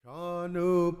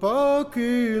巴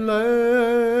基勒，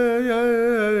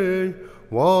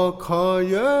我看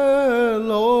耶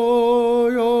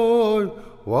罗哟，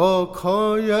我看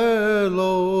耶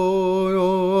罗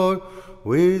哟，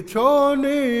为求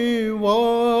你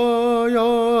我呀，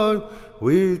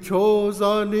为求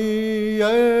za你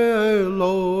耶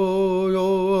罗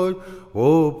哟，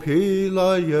我皮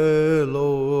拉耶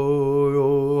罗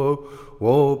哟，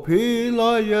我皮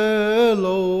拉耶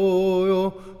罗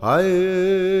哟。哎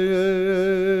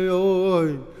呦，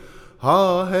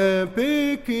哈嘿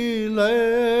比基勒，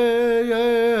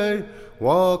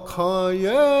我看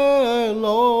耶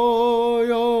罗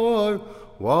哟，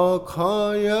我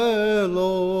看耶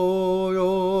罗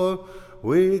哟，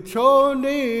为求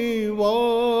你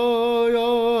我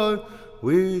呀，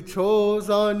为求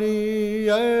za你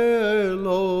耶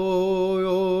罗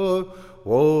哟，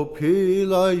我皮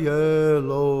拉耶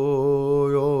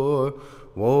罗哟。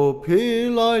我皮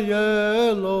拉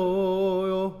耶罗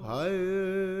哟，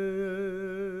哎。